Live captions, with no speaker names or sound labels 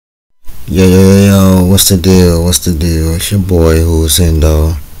Yo, what's the deal? What's the deal? It's your boy who's in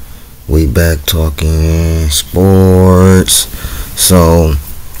though. We back talking sports. So,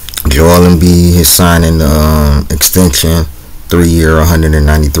 Joel Embiid is signing the extension, 3-year,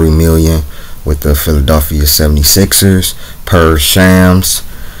 $193 million with the Philadelphia 76ers per Shams.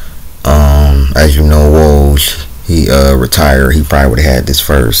 As you know, Woj, he retired. He probably would have had this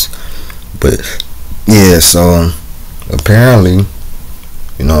first. But yeah, so apparently,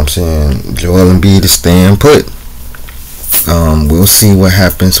 you know what I'm saying, Joel Embiid is staying put. We'll see what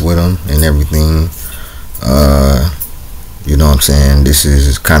happens with him and everything. You know what I'm saying, this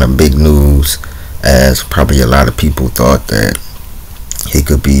is kind of big news, as probably a lot of people thought that he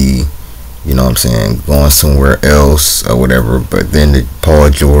could be, you know what I'm saying, going somewhere else or whatever. But then the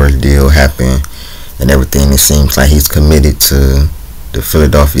Paul George deal happened and everything. It seems like he's committed to the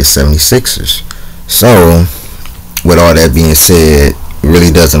Philadelphia 76ers. So, with all that being said, it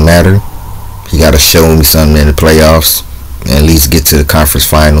really doesn't matter. He got to show me something in the playoffs and at least get to the conference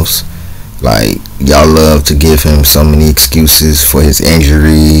finals. Like, y'all love to give him so many excuses for his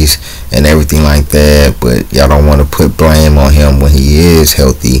injuries and everything like that, but y'all don't want to put blame on him when he is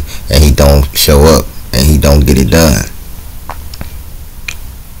healthy and he don't show up and he don't get it done.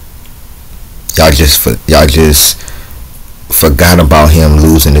 Y'all just forgot about him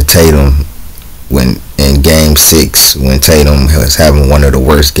losing to Tatum when in Game 6, when Tatum was having one of the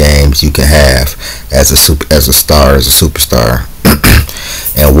worst games you can have as a superstar,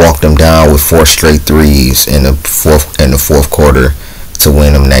 and walked him down with 4 straight threes in the fourth quarter to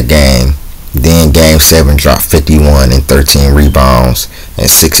win him that game. Then Game 7 dropped 51 and 13 rebounds and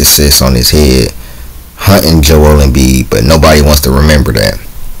 6 assists on his head, hunting Joel Embiid. But nobody wants to remember that.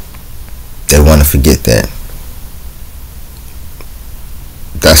 They want to forget that.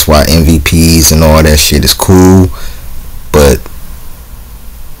 That's why MVPs and all that shit is cool, but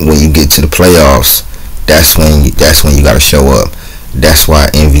when you get to the playoffs, that's when you gotta show up. That's why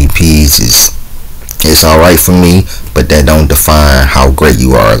MVPs is alright for me, but that don't define how great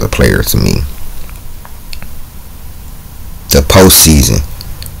you are as a player to me. The postseason,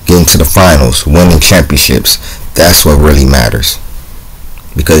 getting to the finals, winning championships, that's what really matters.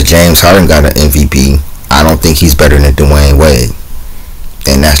 Because James Harden got an MVP, I don't think he's better than Dwayne Wade.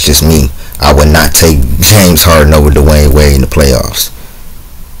 And that's just me. I would not take James Harden over Dwayne Wade in the playoffs.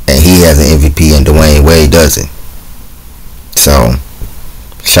 And he has an MVP and Dwayne Wade doesn't. So,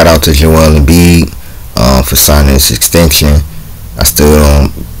 shout out to Joel Embiid for signing this extension. I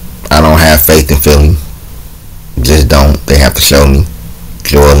don't have faith in Philly. Just don't. They have to show me.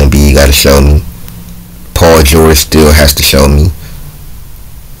 Joel Embiid got to show me. Paul George still has to show me.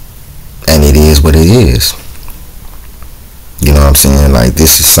 And it is what it is. You know what I'm saying? Like,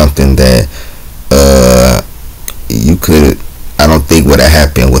 this is something that I don't think would have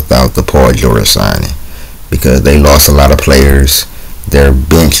happened without the Paul George signing, because they lost a lot of players. Their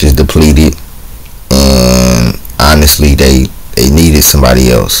bench is depleted, and honestly, they needed somebody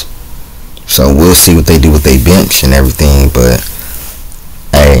else. So we'll see what they do with their bench and everything. But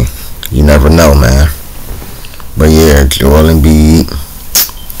hey, you never know, man. But yeah, Joel Embiid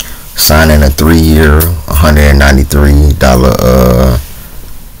signing a 3-year,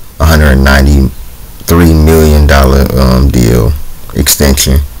 $193 million deal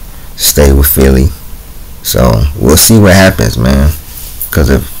extension, stay with Philly. So we'll see what happens, man. Because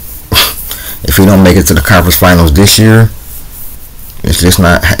if he don't make it to the conference finals this year, it's just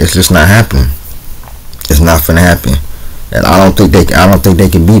not happening. It's not gonna happen. And I don't think they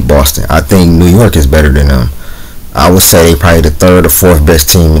can beat Boston. I think New York is better than them. I would say probably the 3rd or 4th best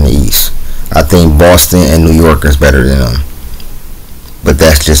team in the East. I think Boston and New York is better than them. But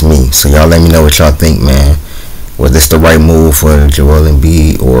that's just me. So y'all let me know what y'all think, man. Was this the right move for Joel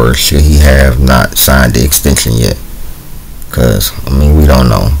Embiid, or should he have not signed the extension yet? Because, I mean, we don't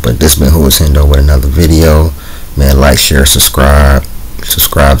know. But this been Who Is Hendo with another video. Man, like, share, subscribe.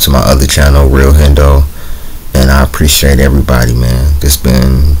 Subscribe to my other channel, Real Hendo. And I appreciate everybody, man. This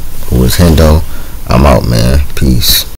been Who Is Hendo. I'm out, man. Peace.